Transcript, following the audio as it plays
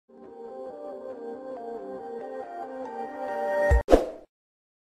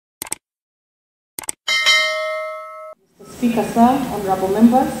Speaker, sir, honorable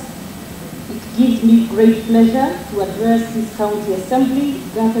members, it gives me great pleasure to address this county assembly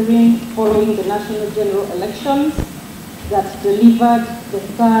gathering following the national general elections that delivered the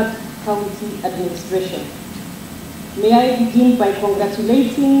third county administration. May I begin by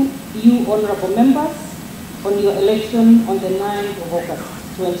congratulating you, honorable members, on your election on the 9th of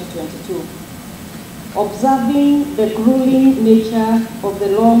August 2022. Observing the grueling nature of the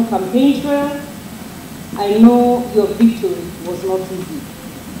long campaign trail, I know your victory was not easy.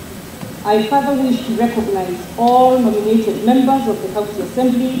 I further wish to recognize all nominated members of the County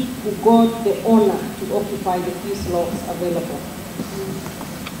Assembly who got the honor to occupy the few slots available.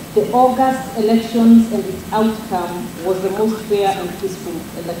 The August elections and its outcome was the most fair and peaceful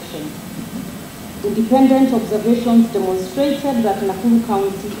election. Independent observations demonstrated that Nakuru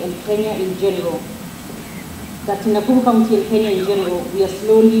County and Kenya in general, we are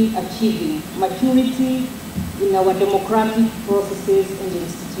slowly achieving maturity in our democratic processes and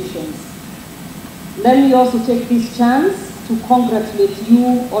institutions. Let me also take this chance to congratulate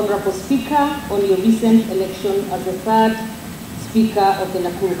you, Honorable Speaker, on your recent election as the third Speaker of the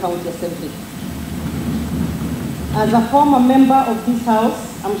Nakuru County Assembly. As a former member of this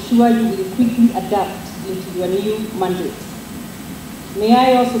House, I'm sure you will quickly adapt into your new mandate. May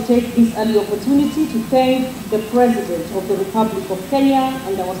I also take this early opportunity to thank the President of the Republic of Kenya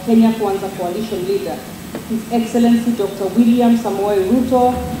and our Kenya Kwanza Coalition leader, His Excellency Dr. William Samoei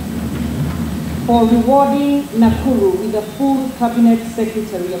Ruto, for rewarding Nakuru with a full Cabinet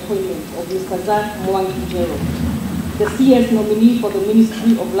Secretary appointment of Mr. Zach Mwangi Jero, the CS nominee for the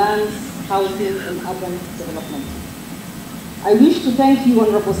Ministry of Lands, Housing and Urban Development. I wish to thank you,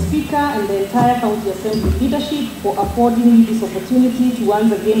 Honorable Speaker, and the entire County Assembly leadership for affording me this opportunity to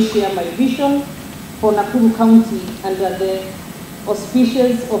once again share my vision for Nakuru County under the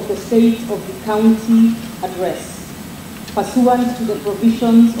auspices of the State of the County Address, pursuant to the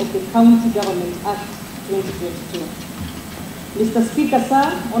provisions of the County Government Act 2022. Mr. Speaker,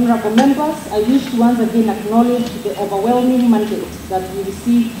 sir, honorable members, I wish to once again acknowledge the overwhelming mandate that we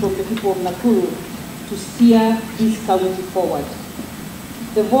received from the people of Nakuru to steer this county forward.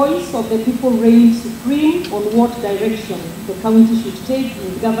 The voice of the people reigns supreme on what direction the county should take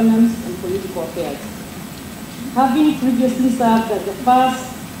in governance and political affairs. Having previously served as the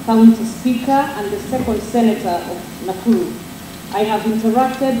first county speaker and the second senator of Nakuru, I have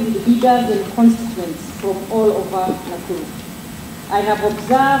interacted with leaders and constituents from all over Nakuru. I have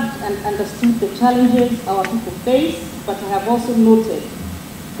observed and understood the challenges our people face, but I have also noted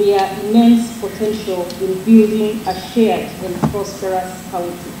their immense potential in building a shared and prosperous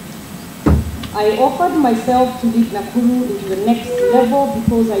county. I offered myself to lead Nakuru into the next level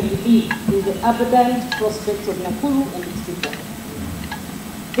because I believe in the abundant prospects of Nakuru and its people.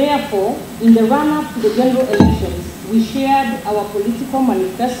 Therefore, in the run-up to the general elections, we shared our political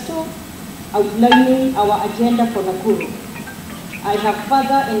manifesto outlining our agenda for Nakuru. I have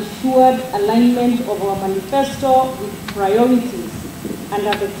further ensured alignment of our manifesto with priorities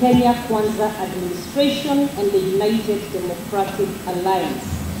under the Kenya Kwanza administration and the United Democratic Alliance,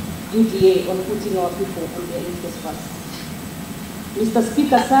 UDA, on putting our people and their interests first. Mr.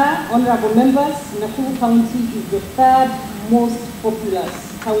 Speaker, sir, honorable members, Nakuru County is the third most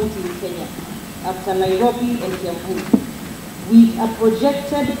populous county in Kenya, after Nairobi and Kiambu, with a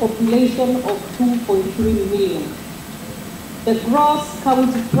projected population of 2.3 million. The gross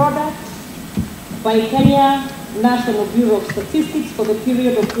county product by Kenya National Bureau of Statistics for the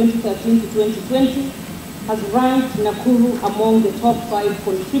period of 2013 to 2020 has ranked Nakuru among the top 5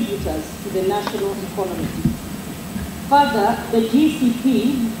 contributors to the national economy. Further, the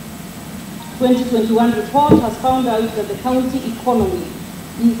GCP 2021 report has found out that the county economy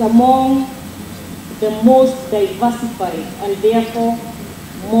is among the most diversified and therefore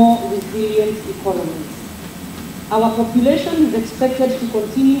more resilient economies. Our population is expected to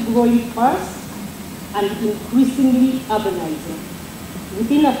continue growing fast and increasingly urbanizing.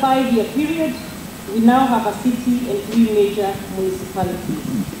 Within a 5-year period, we now have a city and 3 major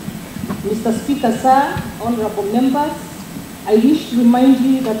municipalities. Mr. Speaker, sir, honorable members, I wish to remind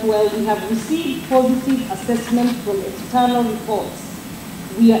you that while we have received positive assessment from external reports,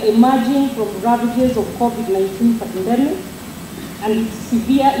 we are emerging from ravages of COVID-19 pandemic and its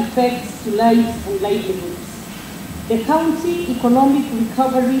severe effects to lives and livelihoods. The county economic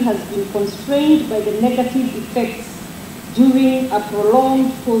recovery has been constrained by the negative effects during a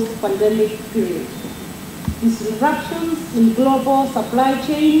prolonged post-pandemic period. Disruptions in global supply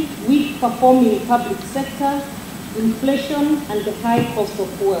chain, weak performing public sector, inflation, and the high cost of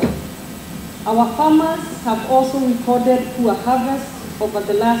fuel. Our farmers have also recorded poor harvest over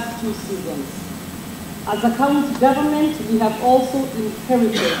the last 2 seasons. As a county government, we have also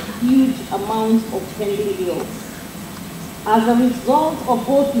inherited huge amounts of pending bills. As a result of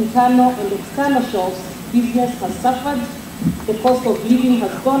both internal and external shocks, business has suffered, the cost of living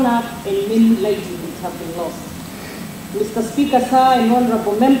has gone up, and many livelihoods have been lost. Mr. Speaker, sir, and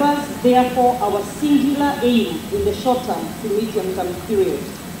honorable members, therefore, our singular aim in the short-term to medium-term period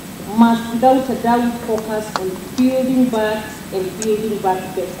must without a doubt focus on building back and building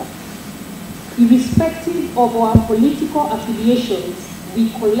back better. Irrespective of our political affiliations, we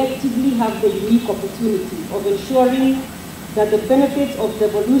collectively have the unique opportunity of ensuring that the benefits of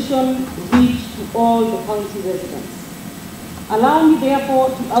devolution reach to all the county residents. Allow me, therefore,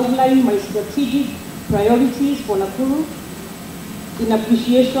 to outline my strategic priorities for Nakuru in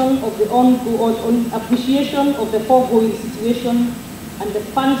appreciation of the foregoing situation and the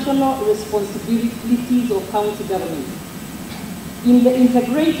functional responsibilities of county government. In the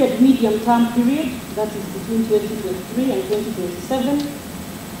integrated medium-term period, that is between 2023 and 2027,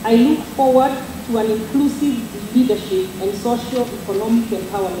 I look forward to an inclusive leadership and socio-economic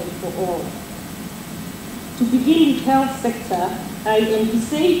empowerment for all. To begin with health sector, I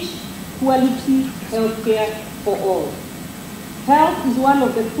envisage quality healthcare for all. Health is one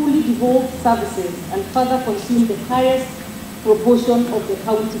of the fully devolved services and further consumes the highest proportion of the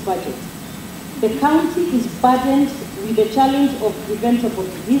county budget. The county is burdened with the challenge of preventable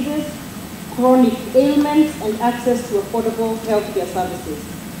diseases, chronic ailments, and access to affordable healthcare services.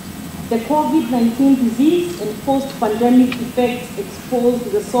 The COVID-19 disease and post-pandemic effects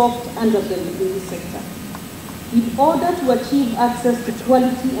exposed the soft underbelly in this sector. In order to achieve access to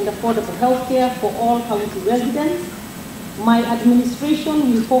quality and affordable healthcare for all county residents, my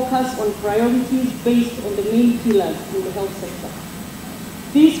administration will focus on priorities based on the main pillars in the health sector.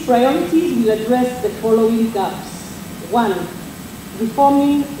 These priorities will address the following gaps. 1,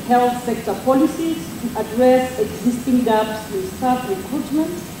 reforming health sector policies to address existing gaps in staff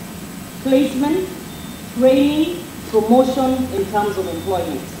recruitment, placement, training, promotion, and terms of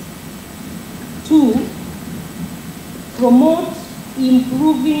employment. 2, promote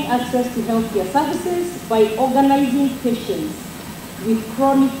improving access to healthcare services by organizing patients with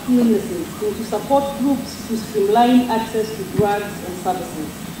chronic illnesses into support groups to streamline access to drugs and services.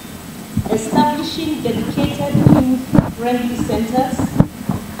 Establishing dedicated youth-friendly centers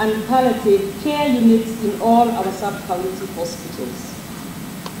and palliative care units in all our sub-county hospitals.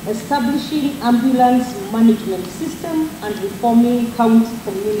 Establishing ambulance management system and reforming county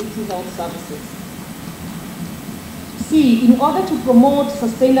community health services. C, in order to promote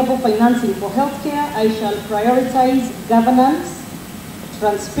sustainable financing for healthcare, I shall prioritize governance,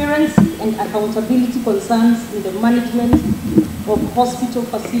 transparency, and accountability concerns in the management of Hospital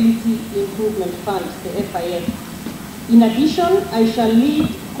Facility Improvement Fund, the FIF. In addition, I shall lead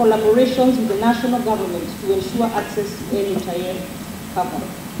collaborations with the national government to ensure access to NHIF cover.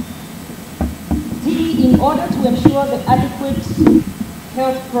 D, in order to ensure the adequate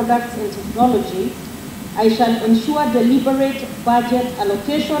health products and technology, I shall ensure deliberate budget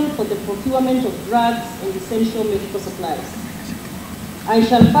allocation for the procurement of drugs and essential medical supplies. I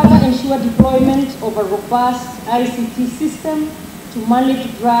shall further ensure deployment of a robust ICT system to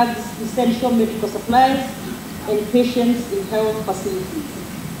manage drugs, essential medical supplies, and patients in health facilities.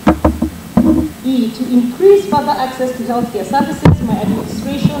 E, to increase further access to healthcare services, my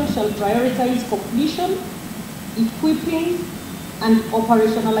administration shall prioritize completion, equipping, and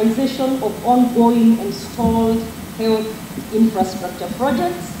operationalization of ongoing and stalled health infrastructure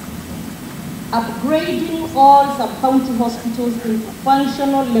projects, upgrading all sub-county hospitals into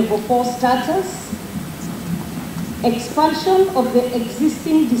functional level 4 status, expansion of the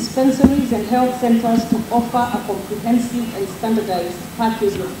existing dispensaries and health centers to offer a comprehensive and standardized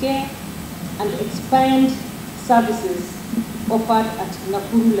package of care, and expand services offered at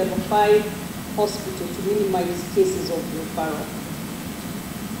Nakuru level 5 hospital to minimize cases of referral.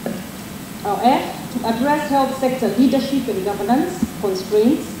 F, to address health sector leadership and governance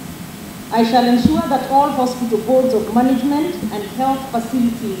constraints, I shall ensure that all hospital boards of management and health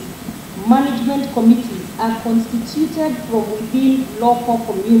facilities management committees are constituted from within local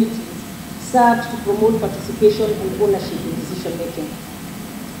communities served to promote participation and ownership in decision making.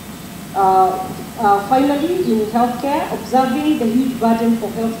 Finally, in healthcare, observing the huge burden for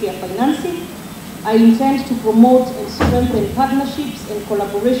healthcare financing, I intend to promote and strengthen partnerships and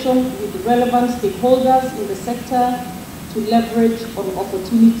collaboration with relevant stakeholders in the sector to leverage on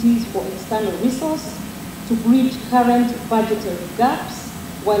opportunities for external resource, to bridge current budgetary gaps,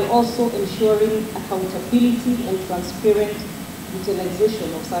 while also ensuring accountability and transparent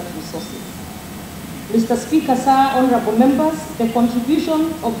utilization of such resources. Mr. Speaker, sir, honorable members, the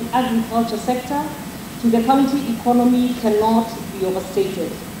contribution of the agriculture sector to the county economy cannot be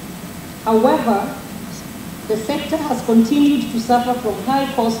overstated. However, the sector has continued to suffer from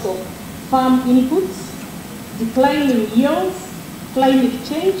high cost of farm inputs, declining yields, climate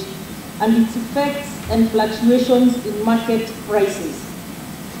change, and its effects and fluctuations in market prices.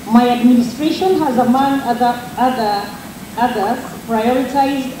 My administration has, among others,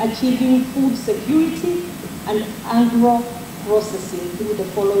 prioritized achieving food security and agro-processing through the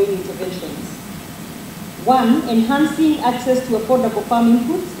following interventions. 1, enhancing access to affordable farm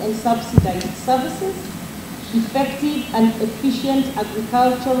inputs and subsidized services, effective and efficient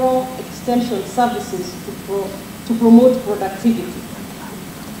agricultural extension services to promote productivity.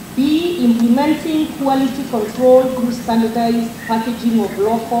 B, implementing quality control through standardized packaging of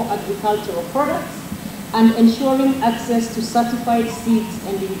local agricultural products and ensuring access to certified seeds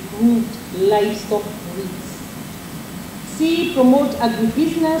and improved livestock breeds. C, promote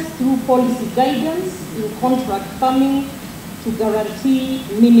agribusiness through policy guidance in contract farming to guarantee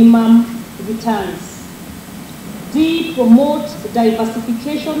minimum returns. D, promote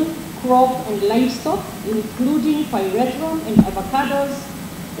diversification crop and livestock, including pyrethrum and avocados,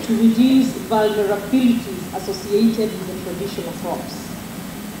 to reduce vulnerabilities associated with the traditional crops.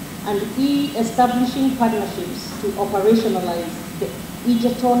 And E, establishing partnerships to operationalize the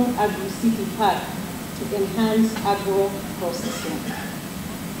Egerton Agri-City Park to enhance agro-processing.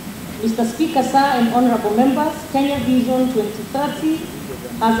 Mr. Speaker, sir, and honorable members, Kenya Vision 2030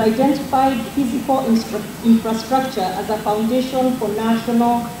 has identified physical infrastructure as a foundation for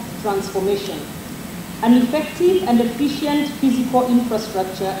national transformation. An effective and efficient physical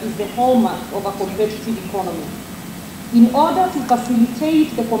infrastructure is the hallmark of a competitive economy. In order to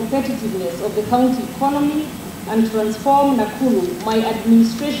facilitate the competitiveness of the county economy and transform Nakuru, my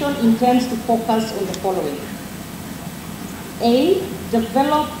administration intends to focus on the following. A,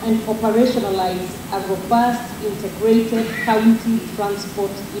 develop and operationalize a robust integrated county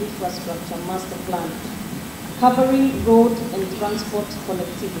transport infrastructure master plan, covering road and transport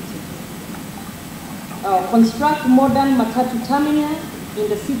connectivity. Construct modern matatu terminals in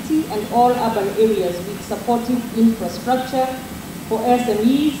the city and all urban areas with supportive infrastructure for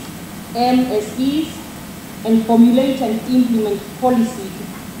SMEs, MSEs, and formulate and implement policy to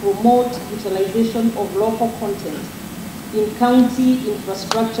promote utilization of local content in county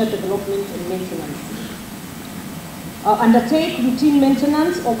infrastructure development and maintenance. Undertake routine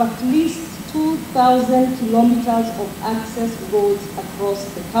maintenance of at least 2,000 kilometers of access roads across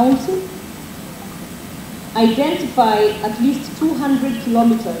the county. Identify at least 200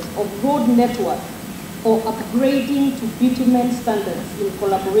 kilometers of road network for upgrading to bitumen standards in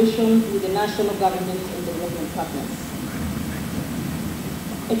collaboration with the national government and development partners.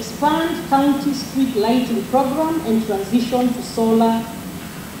 Expand county street lighting program and transition to solar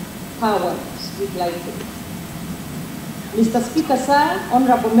powered street lighting. Mr. Speaker, sir,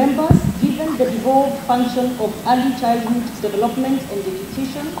 honorable members, given the devolved function of early childhood development and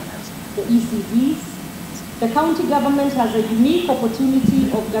education, the ECDs, the county government has a unique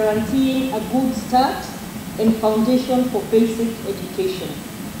opportunity of guaranteeing a good start and foundation for basic education.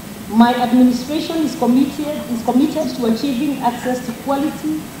 My administration is committed to achieving access to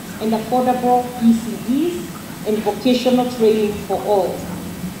quality and affordable ECDs and vocational training for all.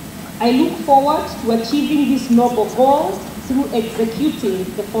 I look forward to achieving this noble goal through executing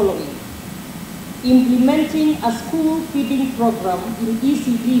the following. Implementing a school feeding program in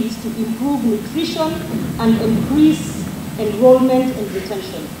ECDs to improve nutrition and increase enrollment and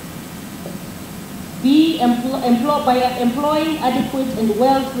retention. B, employing adequate and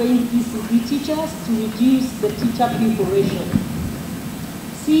well-trained ECD teachers to reduce the teacher-pupil ratio.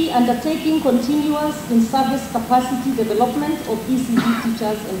 C, undertaking continuous in-service capacity development of ECD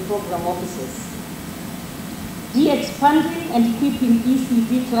teachers and program officers. D, expanding and equipping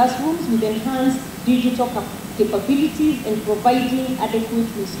ECD classrooms with enhanced digital capabilities and providing adequate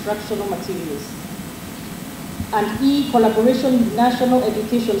instructional materials. And E, collaboration with national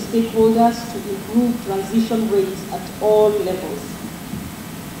education stakeholders to improve transition rates at all levels.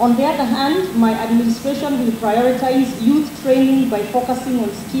 On the other hand, my administration will prioritize youth training by focusing on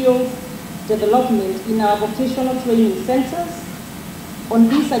skills development in our vocational training centers. On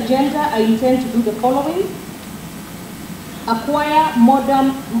this agenda, I intend to do the following. Acquire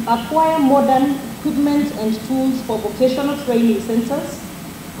modern equipment and tools for vocational training centers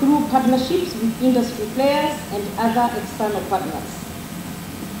through partnerships with industry players and other external partners.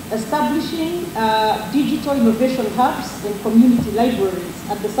 Establishing digital innovation hubs and community libraries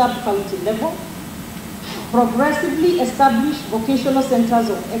at the sub-county level. Progressively establish vocational centers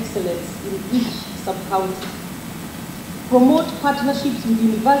of excellence in each sub-county. promote partnerships with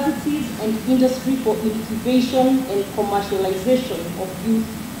universities and industry for incubation and commercialization of youth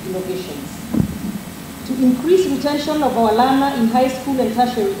innovations. To increase retention of our learner in high school and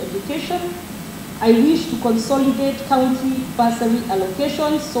tertiary education, I wish to consolidate county bursary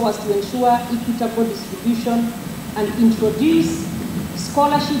allocations so as to ensure equitable distribution and introduce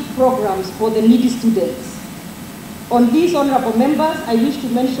scholarship programs for the needy students. On these, honorable members, I wish to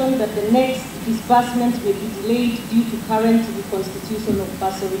mention that the next disbursement may be delayed due to current reconstitution of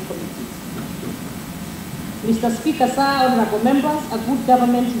bursary committees. Mr. Speaker, sir, honorable members, a good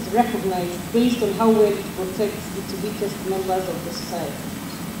government is recognized based on how well it protects its weakest members of the society.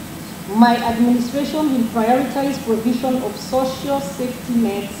 My administration will prioritize provision of social safety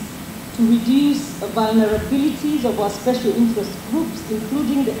nets to reduce vulnerabilities of our special interest groups,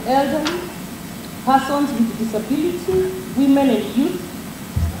 including the elderly, persons with disability, women and youth.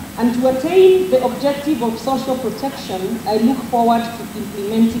 And to attain the objective of social protection, I look forward to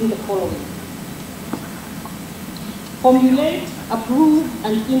implementing the following. Formulate, approve,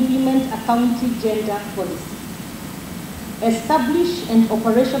 and implement a county gender policy. Establish and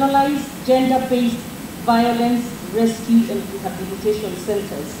operationalize gender-based violence rescue and rehabilitation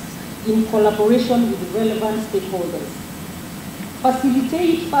centers in collaboration with relevant stakeholders.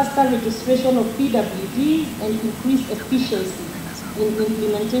 Facilitate faster registration of PWDs and increase efficiency in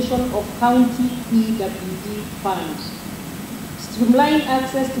implementation of county PWD funds. Streamline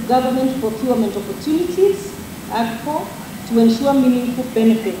access to government procurement opportunities, AGCO, to ensure meaningful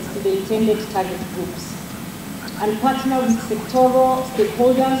benefits to the intended target groups. And partner with sectoral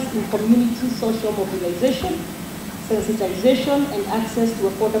stakeholders in community social mobilization, sensitization, and access to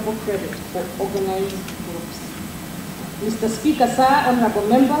affordable credit for organized groups. Mr. Speaker, sir, honorable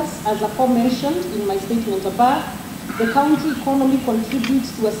members, as aforementioned in my statement above, the county economy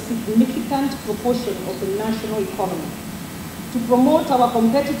contributes to a significant proportion of the national economy. To promote our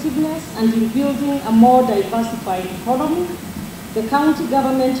competitiveness and in building a more diversified economy, the county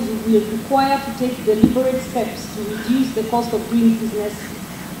government will require to take deliberate steps to reduce the cost of doing business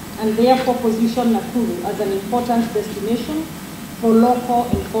and therefore position Nakuru as an important destination for local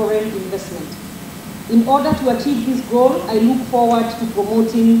and foreign investment. In order to achieve this goal, I look forward to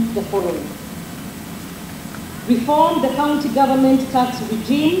promoting the following. Reform the county government tax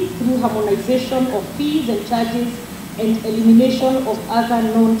regime through harmonization of fees and charges and elimination of other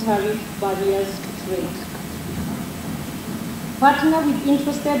non-tariff barriers to trade. Partner with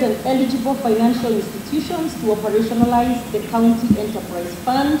interested and eligible financial institutions to operationalize the county enterprise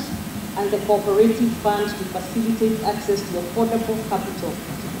fund and the cooperative fund to facilitate access to affordable capital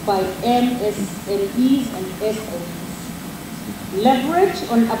by MSMEs and SMEs. Leverage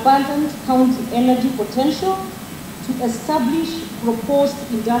on abundant county energy potential to establish proposed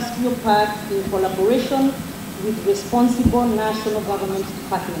industrial park in collaboration with responsible national government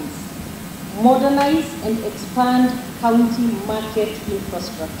departments. Modernize and expand county market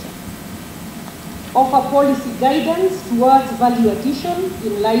infrastructure. Offer policy guidance towards value addition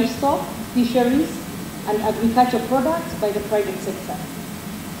in livestock, fisheries, and agriculture products by the private sector.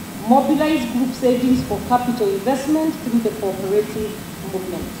 Mobilize group savings for capital investment through the cooperative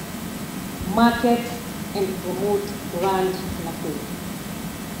movement. Market and promote brand Nakuru.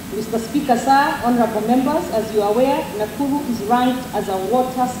 Mr. Speaker, sir, honorable members, as you are aware, Nakuru is ranked as a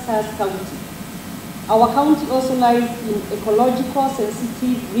water-scarce county. Our county also lies in ecological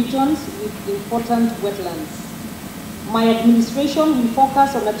sensitive regions with important wetlands. My administration will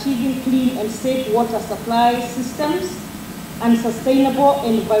focus on achieving clean and safe water supply systems and sustainable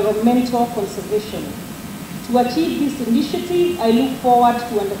environmental conservation. To achieve this initiative, I look forward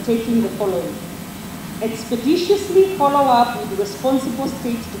to undertaking the following. Expeditiously follow up with responsible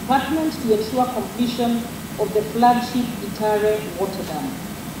state departments to ensure completion of the flagship Itare water dam.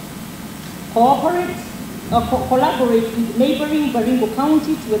 Collaborate with neighboring Baringo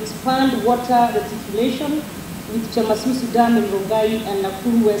County to expand water reticulation with Chamasusu Dam in Rongai and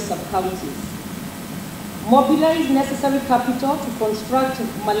Nakuru West sub-counties. Mobilize necessary capital to construct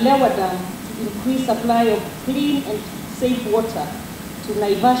Malewa Dam to increase supply of clean and safe water to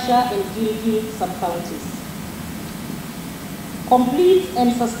Naivasha and Gilgil sub-counties. Complete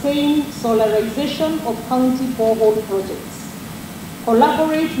and sustain solarization of county borehole projects.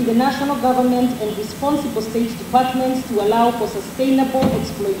 Collaborate with the national government and responsible state departments to allow for sustainable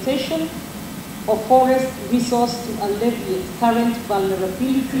exploitation of forest resource to alleviate current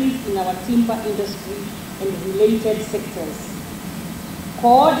vulnerabilities in our timber industry and related sectors.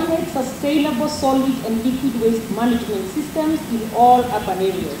 Coordinate sustainable solid and liquid waste management systems in all urban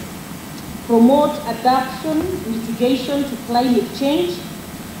areas. Promote adaptation, mitigation to climate change,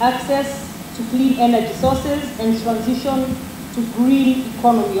 access to to clean energy sources and transition to green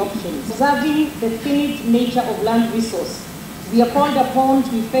economy options. Observing the finite nature of land resource, we are called upon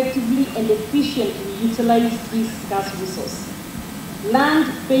to effectively and efficiently utilize this scarce resource.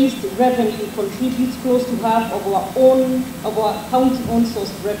 Land-based revenue contributes close to half of our county-owned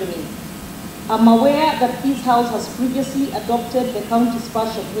source revenue. I'm aware that this House has previously adopted the County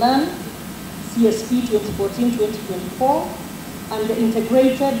Spatial Plan, CSP 2014-2024, and the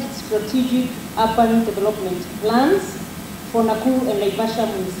Integrated Strategic Urban Development Plans for Nakuru and Naivasha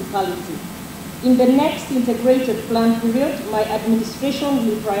municipality. In the next integrated plan period, my administration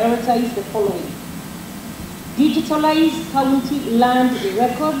will prioritize the following: digitalize county land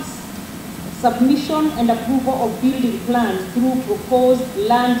records, submission and approval of building plans through proposed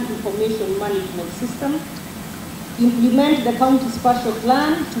land information management system, implement the county spatial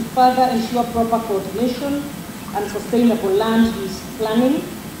plan to further ensure proper coordination and sustainable land use planning,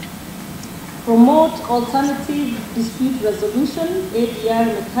 promote alternative dispute resolution, ADR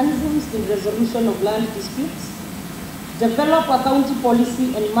mechanisms in resolution of land disputes, develop a county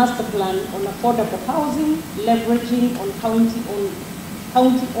policy and master plan on affordable housing, leveraging on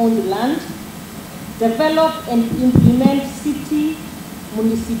county-owned land, develop and implement city,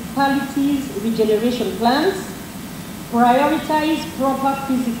 municipalities regeneration plans, prioritize proper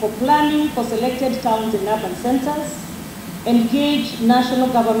physical planning for selected towns and urban centers, engage national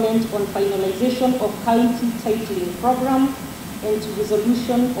government on finalization of county titling program and to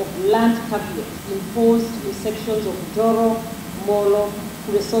resolution of land caveats imposed in sections of Joro, Molo,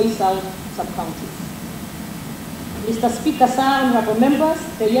 Kuresoi South sub-counties. Mr. Speaker, sir, honorable members,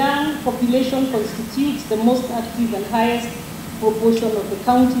 the young population constitutes the most active and highest proportion of the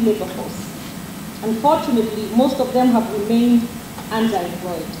county labor force. Unfortunately, most of them have remained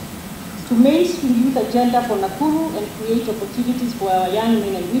underemployed. To mainstream youth agenda for Nakuru and create opportunities for our young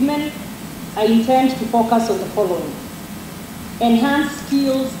men and women, I intend to focus on the following: enhance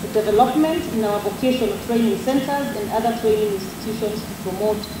skills development in our vocational training centers and other training institutions to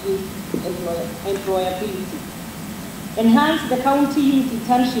promote youth employability. Enhance the county youth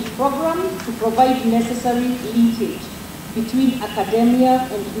internship program to provide necessary linkage between academia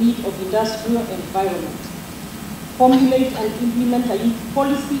and need of industrial environment. Formulate and implement a youth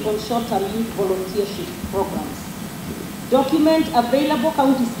policy on short-term youth volunteership programs. Document available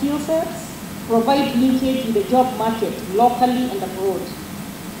county skill sets, provide linkage with the job market locally and abroad.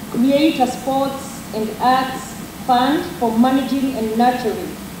 Create a sports and arts fund for managing and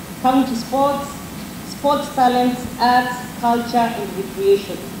nurturing county sports, sports talents, arts, culture, and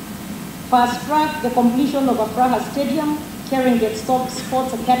recreation. Fast track the completion of Afraha Stadium, Keringet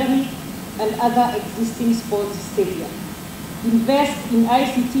Sports Academy, and other existing sports stadia. Invest in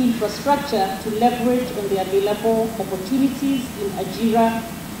ICT infrastructure to leverage on the available opportunities in Ajira,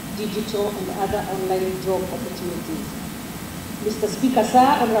 digital, and other online job opportunities. Mr. Speaker, sir,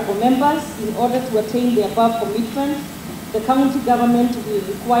 honorable members, in order to attain the above commitments, the county government will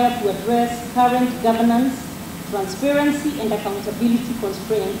require to address current governance, transparency, and accountability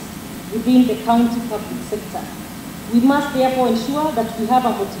constraints within the county public sector. We must therefore ensure that we have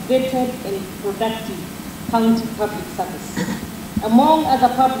a motivated and productive county public service. Among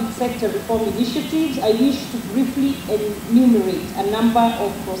other public sector reform initiatives, I wish to briefly enumerate a number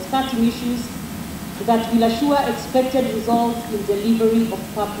of cross-cutting issues that will assure expected results in delivery of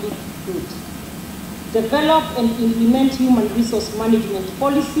public good. Develop and implement human resource management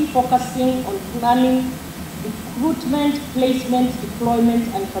policy focusing on planning, recruitment, placement, deployment,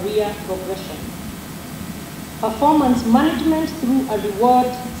 and career progression. Performance management through a reward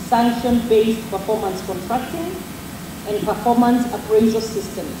sanction-based performance contracting and performance appraisal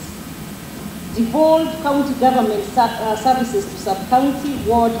systems. Devolve county government services to sub-county,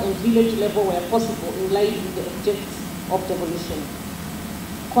 ward, and village level where possible in line with the objectives of devolution.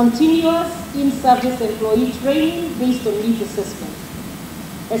 Continuous in-service employee training based on needs assessment.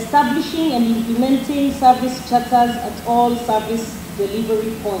 Establishing and implementing service charters at all service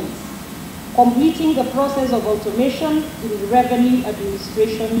delivery points. Completing the process of automation in revenue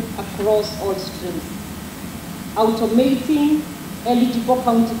administration across all streams. Automating eligible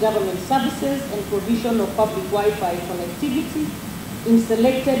county government services and provision of public Wi-Fi connectivity in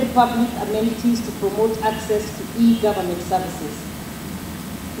selected public amenities to promote access to e-government services.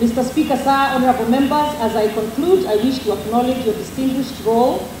 Mr. Speaker, sir, honorable members, as I conclude, I wish to acknowledge your distinguished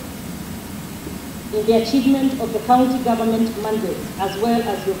role in the achievement of the county government mandate, as well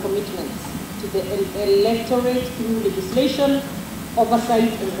as your commitments to the electorate through legislation, oversight,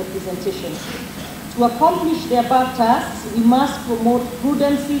 and representation. To accomplish the above tasks, we must promote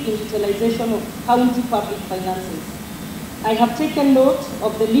prudency in utilization of county public finances, I have taken note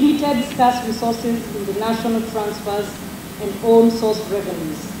of the limited scarce resources in the national transfers and own source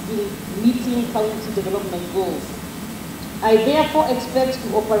revenues in meeting county development goals. I therefore expect to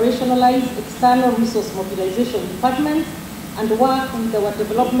operationalize external resource mobilization departments and work with our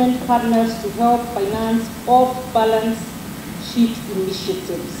development partners to help finance off-balance sheet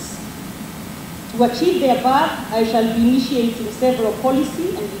initiatives. To achieve the above, I shall be initiating several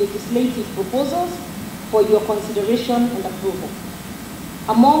policy and legislative proposals for your consideration and approval.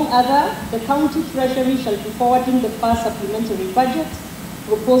 Among other, the County Treasury shall be forwarding the first supplementary budget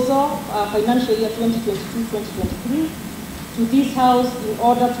proposal financial year 2022-2023 to this House in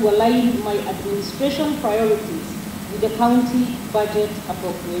order to align my administration priorities with the county budget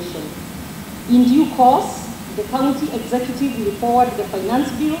appropriation. In due course, the County Executive will forward the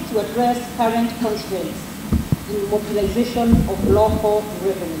Finance Bill to address current constraints in mobilization of local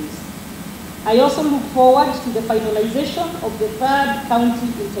revenues. I also look forward to the finalization of the third County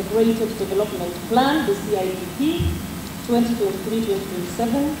Integrated Development Plan, the CIDP,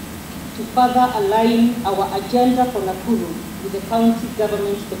 2023-2027, to further align our agenda for Nakuru with the county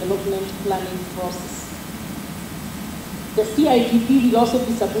government development planning process. The CIDP will also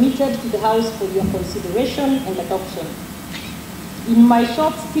be submitted to the House for your consideration and adoption. In my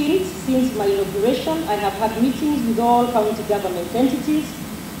short stint since my inauguration, I have had meetings with all county government entities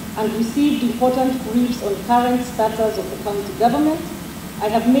and received important briefs on current status of the county government. I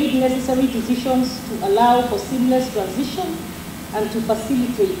have made necessary decisions to allow for seamless transition and to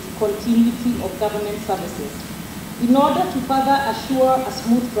facilitate continuity of government services. In order to further assure a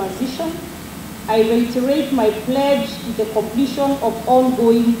smooth transition, I reiterate my pledge to the completion of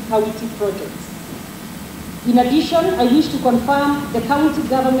ongoing county projects. In addition, I wish to confirm the county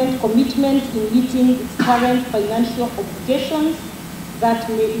government commitment in meeting its current financial obligations that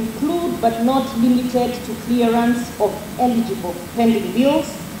may include but not limited to clearance of eligible pending bills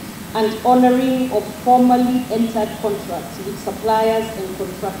and honoring of formally entered contracts with suppliers and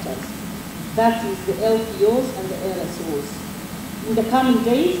contractors, that is the LPOs and the LSOs. In the coming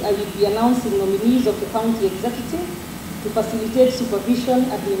days, I will be announcing nominees of the county executive to facilitate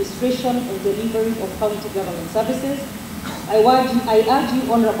supervision, administration, and delivery of county government services. I urge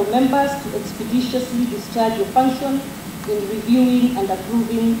you, honorable members, to expeditiously discharge your function in reviewing and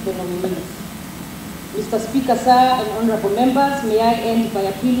approving the nominees. Mr. Speaker, sir, and honorable members, may I end by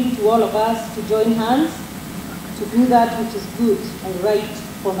appealing to all of us to join hands to do that which is good and right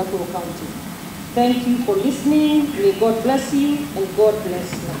for Nakuru County. Thank you for listening. May God bless you and God bless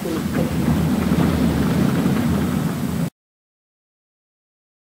Nakuru. Thank you.